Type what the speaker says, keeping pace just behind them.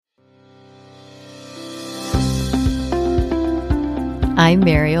I'm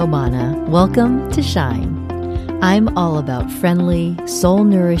Mary Obana. Welcome to Shine. I'm all about friendly,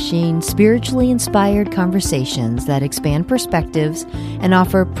 soul-nourishing, spiritually inspired conversations that expand perspectives and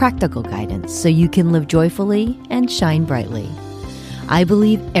offer practical guidance so you can live joyfully and shine brightly. I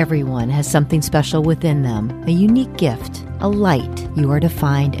believe everyone has something special within them, a unique gift, a light you are to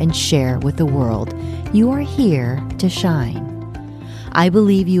find and share with the world. You are here to shine. I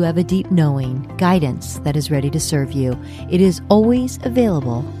believe you have a deep knowing, guidance that is ready to serve you. It is always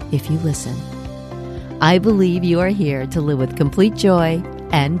available if you listen. I believe you are here to live with complete joy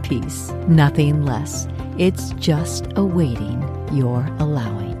and peace, nothing less. It's just awaiting your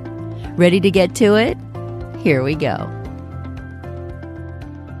allowing. Ready to get to it? Here we go.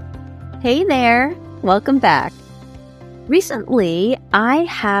 Hey there, welcome back. Recently, I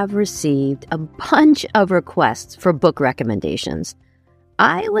have received a bunch of requests for book recommendations.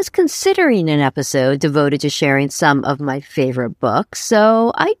 I was considering an episode devoted to sharing some of my favorite books,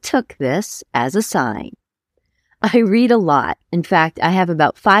 so I took this as a sign. I read a lot. In fact, I have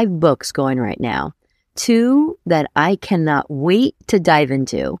about 5 books going right now. 2 that I cannot wait to dive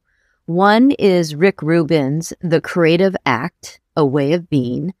into. One is Rick Rubin's The Creative Act, A Way of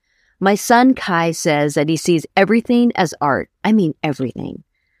Being. My son Kai says that he sees everything as art. I mean everything.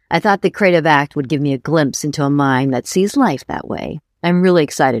 I thought The Creative Act would give me a glimpse into a mind that sees life that way. I'm really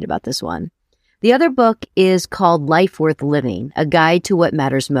excited about this one. The other book is called Life Worth Living, A Guide to What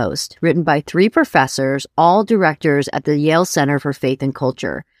Matters Most, written by 3 professors, all directors at the Yale Center for Faith and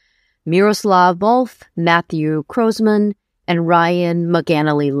Culture, Miroslav Volf, Matthew Croasmun, and Ryan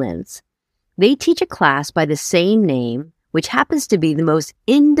McAnally-Linz. They teach a class by the same name, which happens to be the most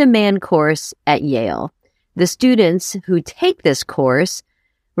in-demand course at Yale. The students who take this course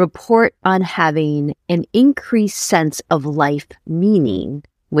report on having an increased sense of life meaning,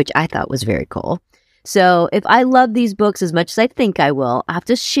 which I thought was very cool. So if I love these books as much as I think I will, I'll have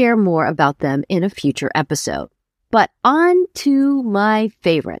to share more about them in a future episode. But on to my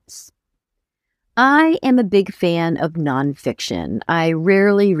favorites. I am a big fan of nonfiction. I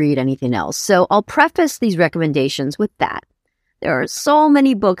rarely read anything else, so I'll preface these recommendations with that. There are so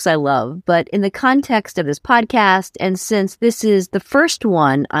many books I love, but in the context of this podcast, and since this is the first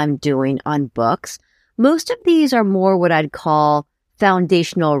one I'm doing on books, most of these are more what I'd call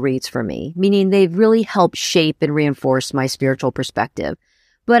foundational reads for me, meaning they've really helped shape and reinforce my spiritual perspective.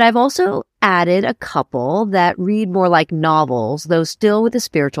 But I've also added a couple that read more like novels, though still with a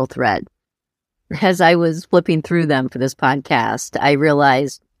spiritual thread. As I was flipping through them for this podcast, I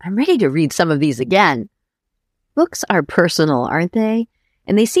realized I'm ready to read some of these again. Books are personal, aren't they?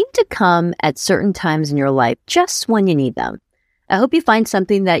 And they seem to come at certain times in your life just when you need them. I hope you find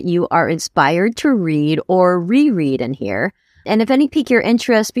something that you are inspired to read or reread in here. And if any pique your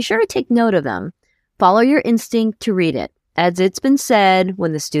interest, be sure to take note of them. Follow your instinct to read it. As it's been said,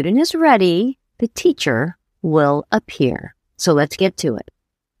 when the student is ready, the teacher will appear. So let's get to it.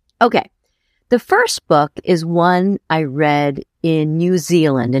 Okay. The first book is one I read in New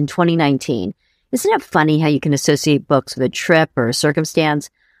Zealand in 2019. Isn't it funny how you can associate books with a trip or a circumstance?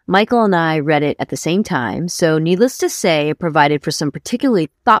 Michael and I read it at the same time, so needless to say, it provided for some particularly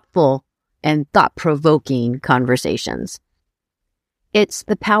thoughtful and thought-provoking conversations. It's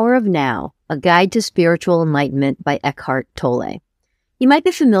The Power of Now, A Guide to Spiritual Enlightenment by Eckhart Tolle. You might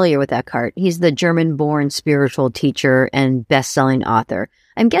be familiar with Eckhart. He's the German-born spiritual teacher and best-selling author.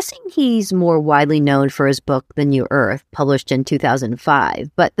 I'm guessing he's more widely known for his book, The New Earth, published in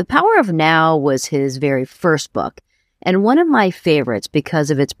 2005. But The Power of Now was his very first book, and one of my favorites because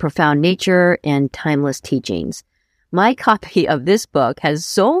of its profound nature and timeless teachings. My copy of this book has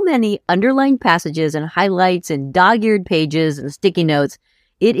so many underlined passages and highlights and dog-eared pages and sticky notes.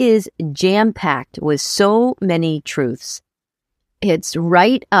 It is jam-packed with so many truths. It's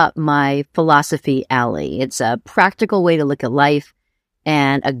right up my philosophy alley. It's a practical way to look at life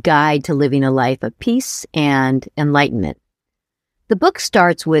and a guide to living a life of peace and enlightenment. The book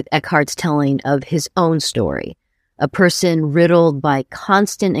starts with Eckhart's telling of his own story, a person riddled by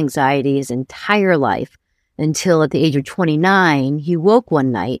constant anxiety his entire life until at the age of 29, he woke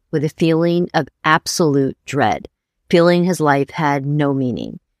one night with a feeling of absolute dread, feeling his life had no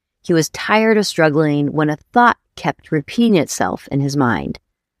meaning. He was tired of struggling when a thought kept repeating itself in his mind.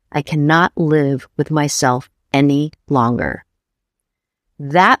 I cannot live with myself any longer.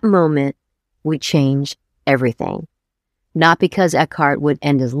 That moment would change everything. Not because Eckhart would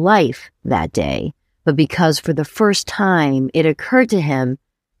end his life that day, but because for the first time it occurred to him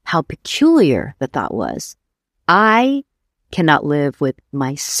how peculiar the thought was. I cannot live with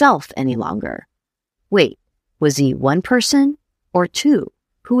myself any longer. Wait, was he one person or two?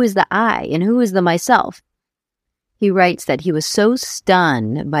 Who is the I and who is the myself? He writes that he was so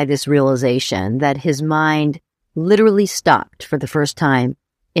stunned by this realization that his mind literally stopped for the first time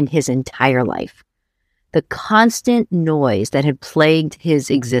in his entire life. The constant noise that had plagued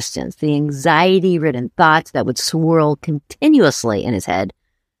his existence, the anxiety-ridden thoughts that would swirl continuously in his head,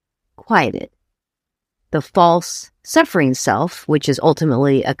 quieted. The false suffering self, which is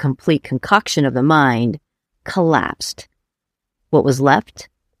ultimately a complete concoction of the mind, collapsed. What was left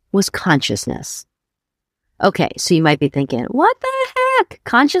was consciousness. Okay, so you might be thinking, what the heck?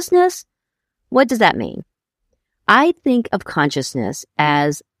 Consciousness? What does that mean? I think of consciousness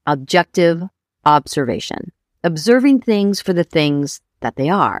as objective observation, observing things for the things that they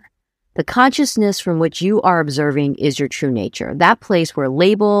are. The consciousness from which you are observing is your true nature, that place where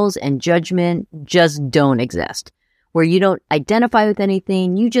labels and judgment just don't exist, where you don't identify with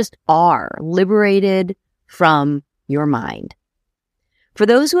anything, you just are liberated from your mind. For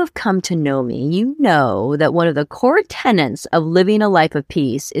those who have come to know me, you know that one of the core tenets of living a life of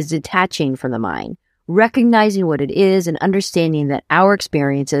peace is detaching from the mind, recognizing what it is and understanding that our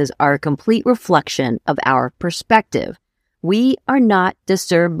experiences are a complete reflection of our perspective. We are not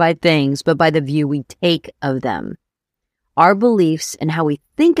disturbed by things, but by the view we take of them. Our beliefs and how we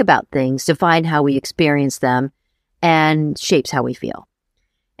think about things define how we experience them and shapes how we feel.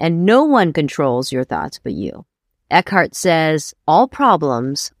 And no one controls your thoughts but you. Eckhart says, all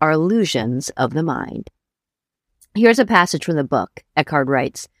problems are illusions of the mind. Here's a passage from the book. Eckhart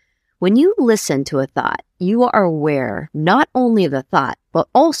writes, when you listen to a thought, you are aware not only of the thought, but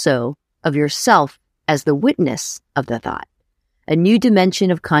also of yourself as the witness of the thought. A new dimension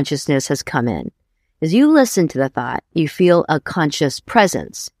of consciousness has come in. As you listen to the thought, you feel a conscious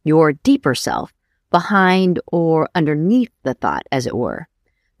presence, your deeper self, behind or underneath the thought, as it were.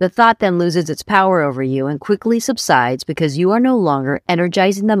 The thought then loses its power over you and quickly subsides because you are no longer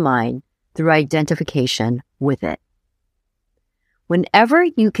energizing the mind through identification with it. Whenever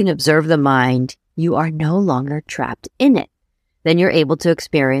you can observe the mind, you are no longer trapped in it. Then you're able to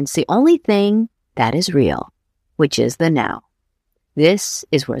experience the only thing that is real, which is the now. This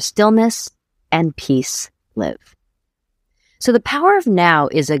is where stillness and peace live. So the power of now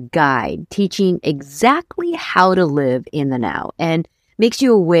is a guide teaching exactly how to live in the now and makes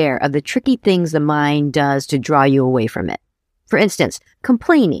you aware of the tricky things the mind does to draw you away from it. For instance,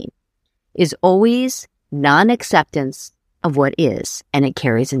 complaining is always non-acceptance of what is, and it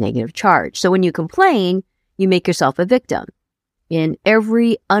carries a negative charge. So when you complain, you make yourself a victim. In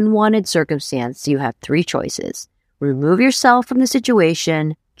every unwanted circumstance, you have three choices. Remove yourself from the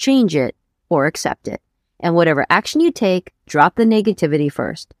situation, change it, or accept it. And whatever action you take, drop the negativity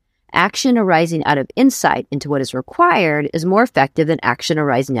first. Action arising out of insight into what is required is more effective than action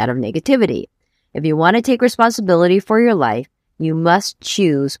arising out of negativity. If you want to take responsibility for your life, you must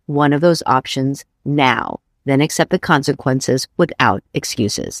choose one of those options now, then accept the consequences without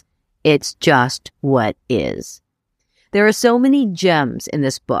excuses. It's just what is. There are so many gems in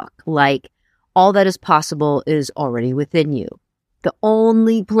this book, like all that is possible is already within you. The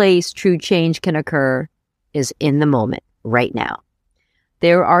only place true change can occur is in the moment, right now.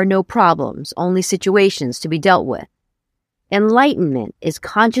 There are no problems, only situations to be dealt with. Enlightenment is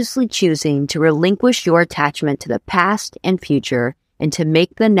consciously choosing to relinquish your attachment to the past and future and to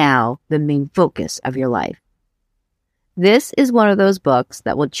make the now the main focus of your life. This is one of those books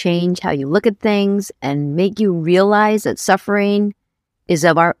that will change how you look at things and make you realize that suffering is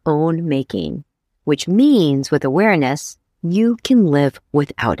of our own making, which means with awareness, you can live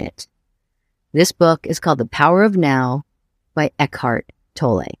without it. This book is called The Power of Now by Eckhart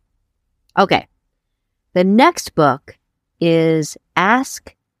Tolle. Okay, the next book is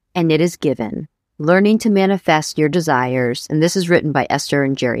Ask and It Is Given, Learning to Manifest Your Desires, and this is written by Esther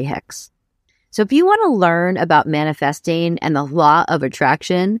and Jerry Hicks. So if you want to learn about manifesting and the law of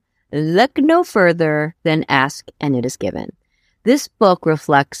attraction, look no further than Ask and It Is Given. This book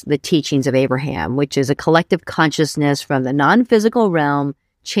reflects the teachings of Abraham, which is a collective consciousness from the non-physical realm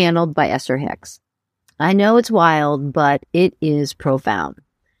channeled by Esther Hicks. I know it's wild, but it is profound.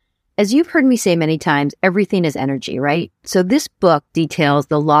 As you've heard me say many times, everything is energy, right? So this book details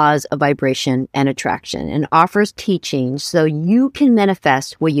the laws of vibration and attraction and offers teachings so you can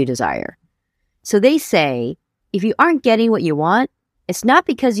manifest what you desire. So they say, if you aren't getting what you want, it's not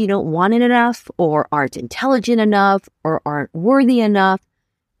because you don't want it enough or aren't intelligent enough or aren't worthy enough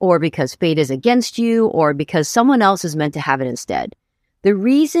or because fate is against you or because someone else is meant to have it instead. The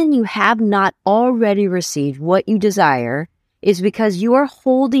reason you have not already received what you desire is because you are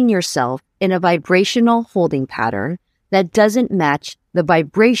holding yourself in a vibrational holding pattern that doesn't match the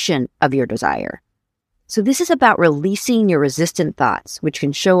vibration of your desire. So this is about releasing your resistant thoughts, which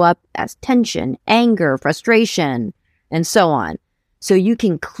can show up as tension, anger, frustration, and so on, so you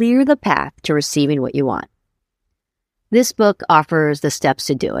can clear the path to receiving what you want. This book offers the steps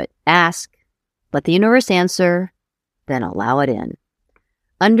to do it. Ask, let the universe answer, then allow it in.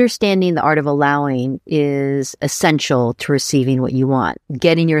 Understanding the art of allowing is essential to receiving what you want,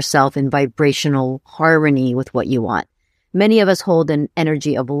 getting yourself in vibrational harmony with what you want. Many of us hold an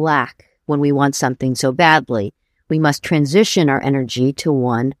energy of lack when we want something so badly. We must transition our energy to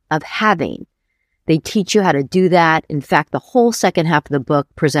one of having. They teach you how to do that. In fact, the whole second half of the book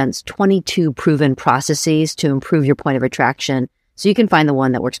presents 22 proven processes to improve your point of attraction, so you can find the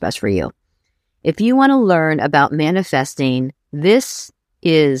one that works best for you. If you want to learn about manifesting, this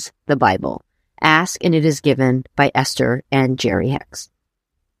is the Bible. Ask and it is given by Esther and Jerry Hicks.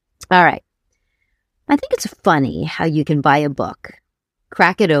 All right. I think it's funny how you can buy a book,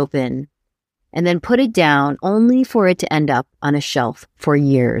 crack it open, and then put it down only for it to end up on a shelf for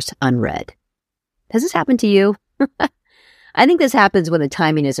years unread. Has this happened to you? I think this happens when the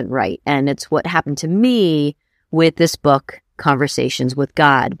timing isn't right, and it's what happened to me with this book, Conversations with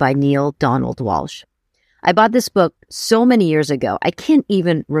God by Neale Donald Walsch. I bought this book so many years ago, I can't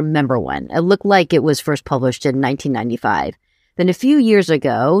even remember when. It looked like it was first published in 1995. Then a few years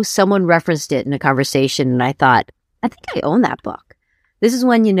ago, someone referenced it in a conversation, and I thought, I think I own that book. This is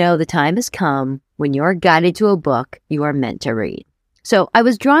when you know the time has come when you're guided to a book you are meant to read. So I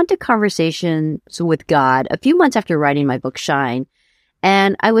was drawn to Conversations with God a few months after writing my book, Shine,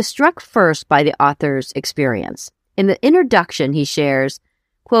 and I was struck first by the author's experience. In the introduction, he shares,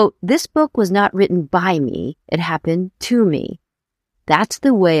 quote, "This book was not written by me, it happened to me. That's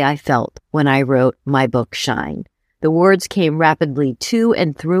the way I felt when I wrote my book, Shine. The words came rapidly to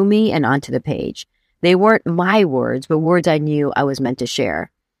and through me and onto the page. They weren't my words, but words I knew I was meant to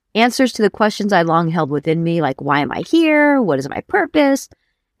share. Answers to the questions I long held within me, like, why am I here? What is my purpose?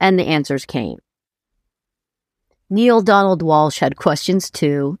 And the answers came." Neale Donald Walsch had questions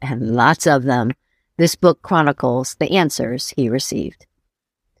too, and lots of them. This book chronicles the answers he received.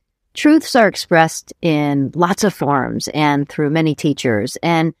 Truths are expressed in lots of forms and through many teachers,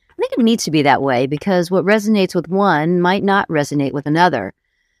 and I think it needs to be that way because what resonates with one might not resonate with another.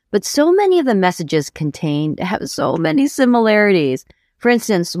 But so many of the messages contained have so many similarities. For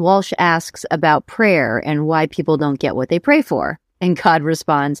instance, Walsch asks about prayer and why people don't get what they pray for. And God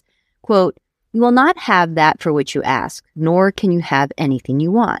responds, quote, "You will not have that for which you ask, nor can you have anything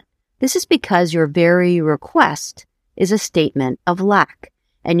you want. This is because your very request is a statement of lack,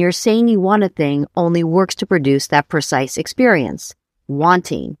 and your saying you want a thing only works to produce that precise experience,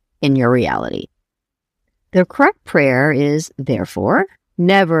 wanting in your reality." The correct prayer is, therefore,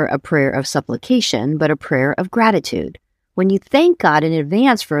 never a prayer of supplication, but a prayer of gratitude. When you thank God in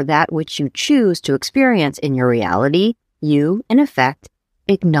advance for that which you choose to experience in your reality, you, in effect,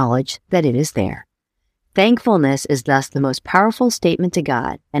 acknowledge that it is there. Thankfulness is thus the most powerful statement to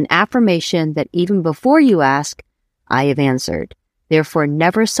God, an affirmation that even before you ask, I have answered. Therefore,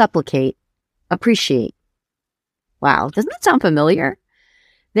 never supplicate, appreciate. Wow, doesn't that sound familiar?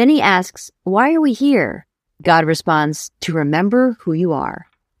 Then he asks, why are we here? God responds, to remember who you are.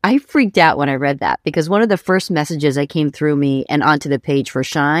 I freaked out when I read that because one of the first messages that came through me and onto the page for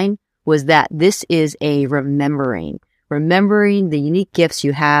Shine was that this is a remembering the unique gifts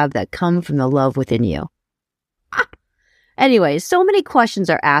you have that come from the love within you. Anyway, so many questions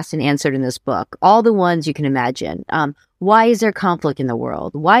are asked and answered in this book, all the ones you can imagine. Why is there conflict in the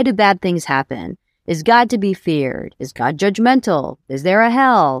world? Why do bad things happen? Is God to be feared? Is God judgmental? Is there a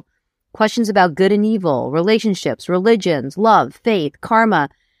hell? Questions about good and evil, relationships, religions, love, faith, karma.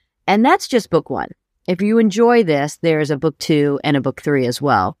 And that's just book one. If you enjoy this, there's a book 2 and a book 3 as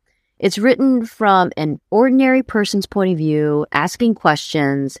well. It's written from an ordinary person's point of view, asking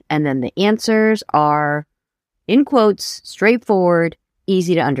questions, and then the answers are, in quotes, straightforward,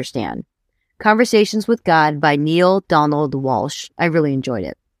 easy to understand. Conversations with God by Neale Donald Walsch. I really enjoyed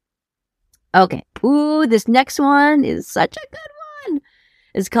it. Okay. Ooh, this next one is such a good one.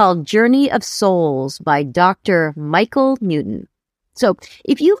 It's called Journey of Souls by Dr. Michael Newton. So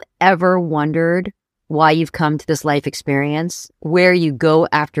if you've ever wondered why you've come to this life experience, where you go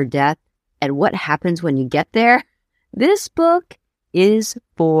after death, and what happens when you get there, this book is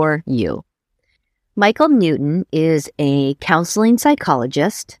for you. Michael Newton is a counseling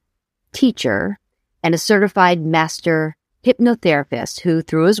psychologist, teacher, and a certified master hypnotherapist who,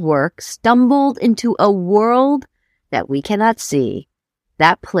 through his work, stumbled into a world that we cannot see,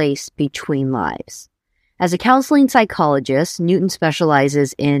 that place between lives. As a counseling psychologist, Newton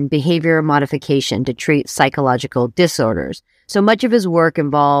specializes in behavior modification to treat psychological disorders. So much of his work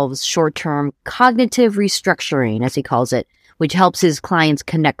involves short-term cognitive restructuring, as he calls it, which helps his clients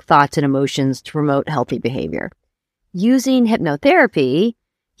connect thoughts and emotions to promote healthy behavior. using hypnotherapy,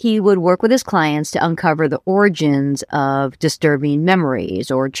 he would work with his clients to uncover the origins of disturbing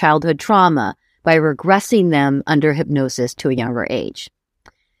memories or childhood trauma by regressing them under hypnosis to a younger age.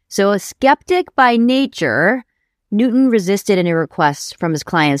 So a skeptic by nature, Newton resisted any requests from his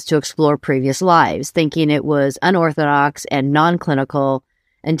clients to explore previous lives, thinking it was unorthodox and non-clinical,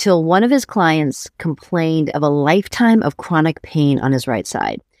 until one of his clients complained of a lifetime of chronic pain on his right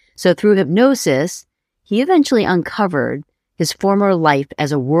side. So through hypnosis, he eventually uncovered his former life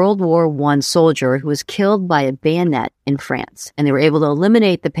as a World War I soldier who was killed by a bayonet in France, and they were able to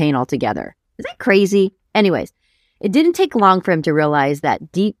eliminate the pain altogether. Is that crazy? Anyways, it didn't take long for him to realize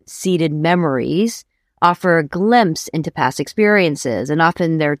that deep-seated memories offer a glimpse into past experiences, and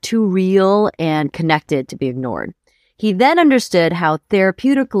often they're too real and connected to be ignored. He then understood how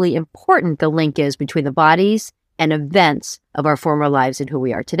therapeutically important the link is between the bodies and events of our former lives and who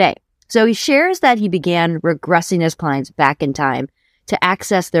we are today. So he shares that he began regressing his clients back in time to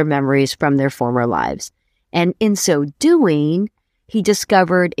access their memories from their former lives. And in so doing, he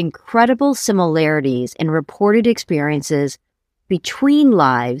discovered incredible similarities in reported experiences between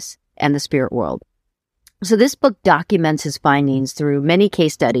lives and the spirit world. So this book documents his findings through many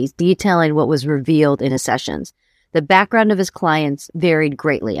case studies detailing what was revealed in his sessions. The background of his clients varied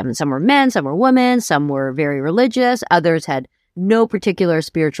greatly. I mean, some were men, some were women, some were very religious, others had no particular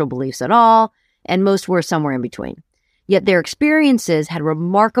spiritual beliefs at all, and most were somewhere in between. Yet their experiences had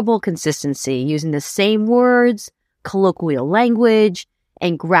remarkable consistency using the same words, colloquial language,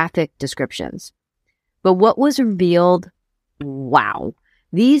 and graphic descriptions. But what was revealed? Wow.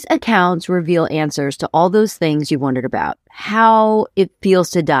 These accounts reveal answers to all those things you wondered about. How it feels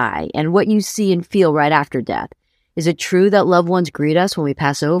to die and what you see and feel right after death. Is it true that loved ones greet us when we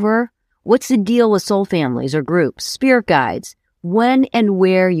pass over? What's the deal with soul families or groups, spirit guides? When and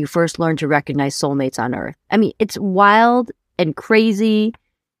where you first learned to recognize soulmates on Earth. I mean, it's wild and crazy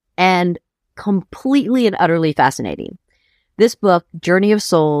and completely and utterly fascinating. This book, Journey of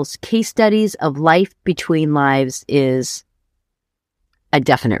Souls, Case Studies of Life Between Lives, is a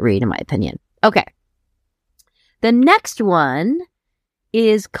definite read, in my opinion. Okay. The next one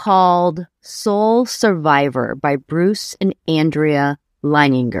is called Soul Survivor by Bruce and Andrea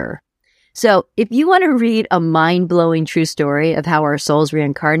Leininger. So if you want to read a mind-blowing true story of how our souls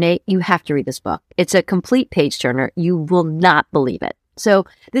reincarnate, you have to read this book. It's a complete page-turner. You will not believe it. So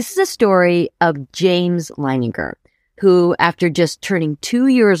this is a story of James Leininger, who, after just turning 2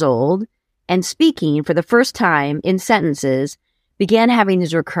 years old and speaking for the first time in sentences, began having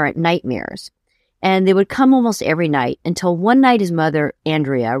these recurrent nightmares. And they would come almost every night until one night his mother,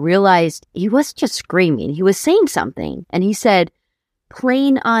 Andrea, realized he wasn't just screaming. He was saying something. And he said,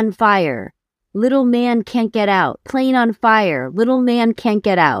 "Plane on fire. Little man can't get out. Plane on fire. Little man can't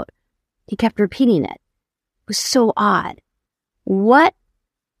get out." He kept repeating it. It was so odd. What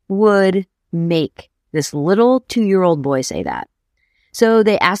would make this little 2-year-old boy say that? So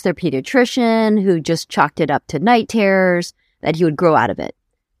they asked their pediatrician, who just chalked it up to night terrors, that he would grow out of it.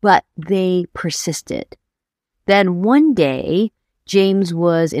 But they persisted. Then one day, James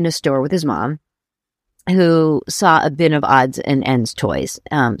was in a store with his mom, who saw a bin of odds and ends toys.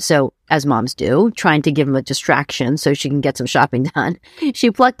 So, as moms do, trying to give him a distraction so she can get some shopping done,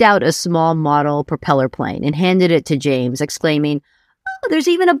 she plucked out a small model propeller plane and handed it to James, exclaiming, "Oh, there's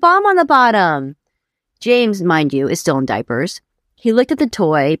even a bomb on the bottom." James, mind you, is still in diapers. He looked at the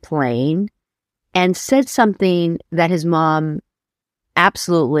toy plane and said something that his mom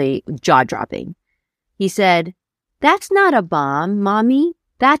absolutely jaw-dropping. He said, "That's not a bomb, Mommy.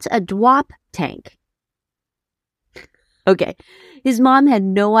 That's a DWAP tank." Okay, his mom had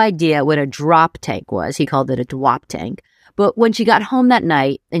no idea what a drop tank was. He called it a DWAP tank. But when she got home that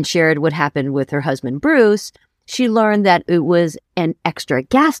night and shared what happened with her husband, Bruce, she learned that it was an extra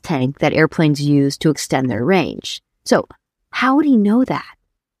gas tank that airplanes use to extend their range. So how would he know that?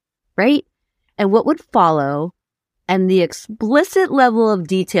 Right? And what would follow, and the explicit level of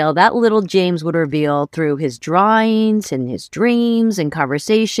detail that little James would reveal through his drawings and his dreams and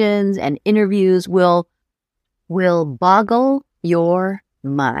conversations and interviews will boggle your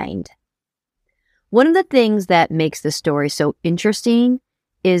mind. One of the things that makes the story so interesting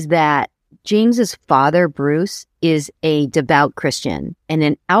is that James's father, Bruce, is a devout Christian and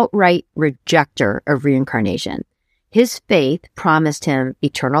an outright rejecter of reincarnation. His faith promised him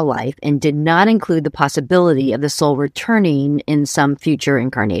eternal life and did not include the possibility of the soul returning in some future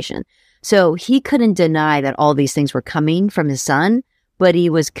incarnation. So he couldn't deny that all these things were coming from his son, but he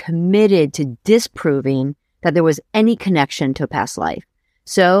was committed to disproving that there was any connection to a past life.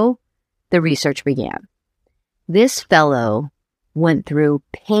 So the research began. This fellow went through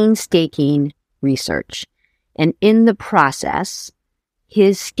painstaking research, And in the process,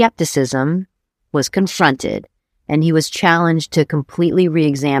 his skepticism was confronted, and he was challenged to completely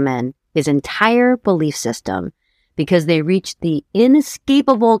re-examine his entire belief system because they reached the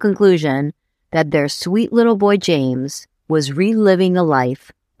inescapable conclusion that their sweet little boy James was reliving the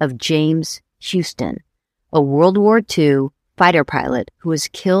life of James Houston, a World War II fighter pilot who was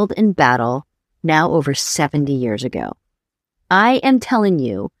killed in battle now over 70 years ago. I am telling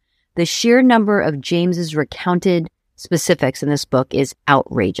you, the sheer number of James's recounted specifics in this book is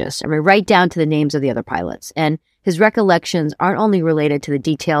outrageous. I mean, right down to the names of the other pilots. And his recollections aren't only related to the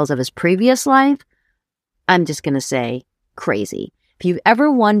details of his previous life, I'm just going to say crazy. If you've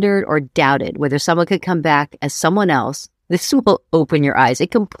ever wondered or doubted whether someone could come back as someone else, this will open your eyes.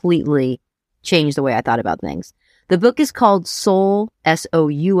 It completely changed the way I thought about things. The book is called Soul,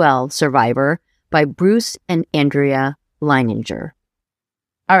 S-O-U-L, Survivor by Bruce and Andrea Leininger.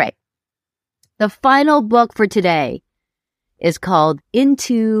 All right. The final book for today is called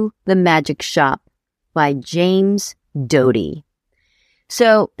Into the Magic Shop by James Doty.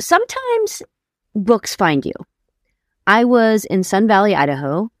 So sometimes books find you. I was in Sun Valley,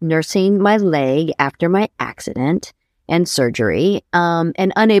 Idaho, nursing my leg after my accident and surgery,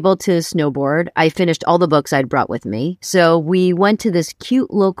 and unable to snowboard. I finished all the books I'd brought with me. So we went to this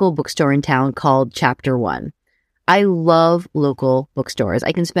cute local bookstore in town called Chapter One. I love local bookstores.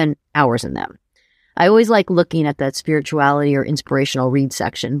 I can spend hours in them. I always like looking at that spirituality or inspirational read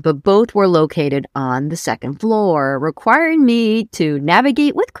section, but both were located on the second floor, requiring me to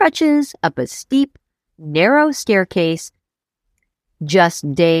navigate with crutches up a steep, narrow staircase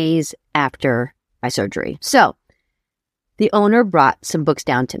just days after my surgery. So the owner brought some books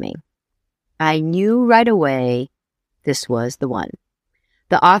down to me. I knew right away this was the one.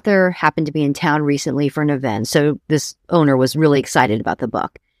 The author happened to be in town recently for an event, so this owner was really excited about the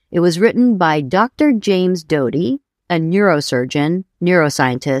book. It was written by Dr. James Doty, a neurosurgeon,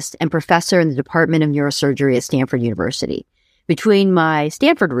 neuroscientist, and professor in the Department of Neurosurgery at Stanford University. Between my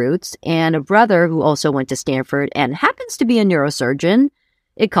Stanford roots and a brother who also went to Stanford and happens to be a neurosurgeon,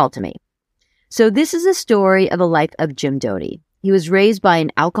 it called to me. So this is a story of the life of Jim Doty. He was raised by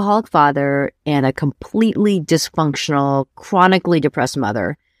an alcoholic father and a completely dysfunctional, chronically depressed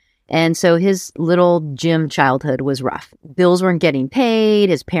mother. And so his little Jim childhood was rough. Bills weren't getting paid,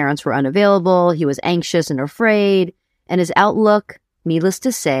 his parents were unavailable, he was anxious and afraid, and his outlook, needless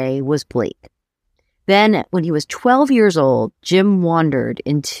to say, was bleak. Then, when he was 12 years old, Jim wandered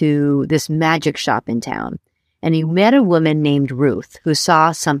into this magic shop in town, and he met a woman named Ruth who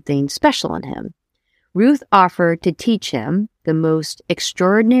saw something special in him. Ruth offered to teach him the most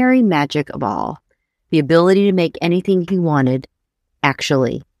extraordinary magic of all, the ability to make anything he wanted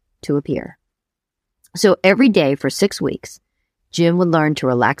actually to appear. So every day for 6 weeks, Jim would learn to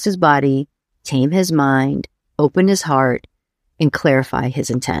relax his body, tame his mind, open his heart, and clarify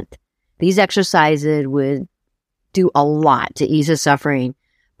his intent. These exercises would do a lot to ease his suffering,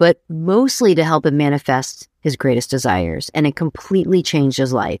 but mostly to help him manifest his greatest desires, and it completely changed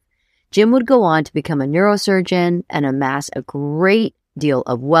his life. Jim would go on to become a neurosurgeon and amass a great deal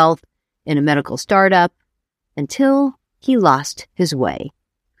of wealth in a medical startup until he lost his way.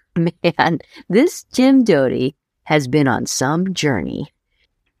 Man, this Jim Doty has been on some journey.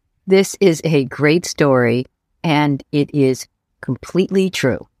 This is a great story, and it is completely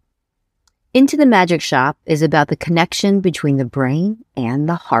true. Into the Magic Shop is about the connection between the brain and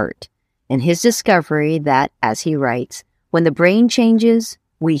the heart, and his discovery that, as he writes, when the brain changes,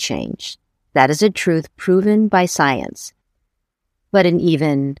 we change. That is a truth proven by science. But an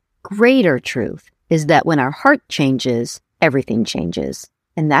even greater truth is that when our heart changes, everything changes.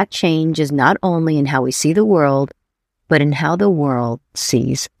 And that change is not only in how we see the world, but in how the world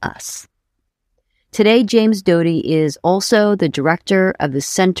sees us. Today, James Doty is also the director of the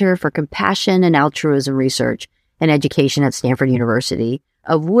Center for Compassion and Altruism Research and Education at Stanford University,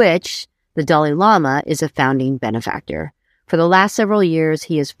 of which the Dalai Lama is a founding benefactor. For the last several years,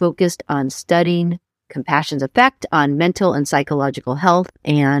 he has focused on studying compassion's effect on mental and psychological health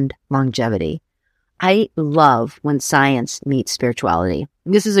and longevity. I love when science meets spirituality.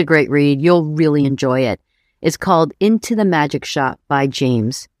 This is a great read. You'll really enjoy it. It's called Into the Magic Shop by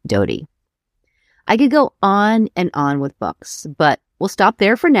James Doty. I could go on and on with books, but we'll stop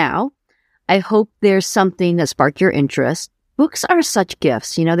there for now. I hope there's something that sparked your interest. Books are such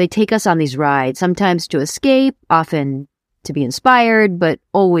gifts. You know, they take us on these rides, sometimes to escape, often to be inspired, but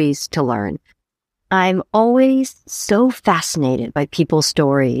always to learn. I'm always so fascinated by people's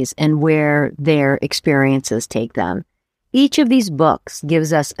stories and where their experiences take them. Each of these books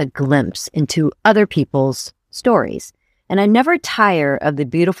gives us a glimpse into other people's stories. and I never tire of the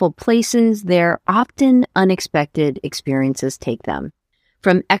beautiful places their often unexpected experiences take them.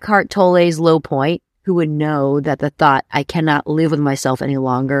 From Eckhart Tolle's Low Point, who would know that the thought, I cannot live with myself any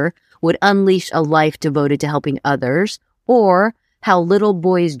longer, would unleash a life devoted to helping others, or how Little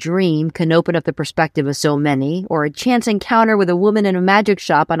Boy's Dream can open up the perspective of so many, or a chance encounter with a woman in a magic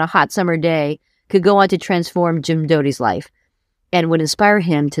shop on a hot summer day could go on to transform Jim Doty's life and would inspire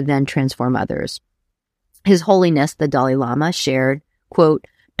him to then transform others. His Holiness, the Dalai Lama, shared, quote,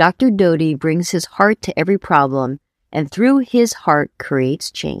 Dr. Doty brings his heart to every problem and through his heart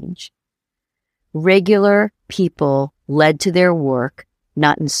creates change. Regular people led to their work,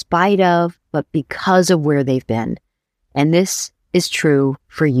 not in spite of, but because of where they've been. And this is true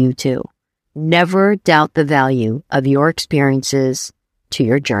for you too. Never doubt the value of your experiences to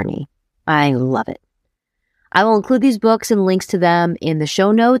your journey. I love it. I will include these books and links to them in the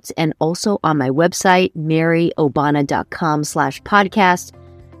show notes and also on my website, maryobana.com/podcast.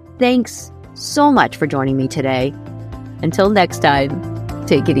 Thanks so much for joining me today. Until next time,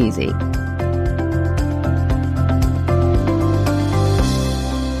 take it easy.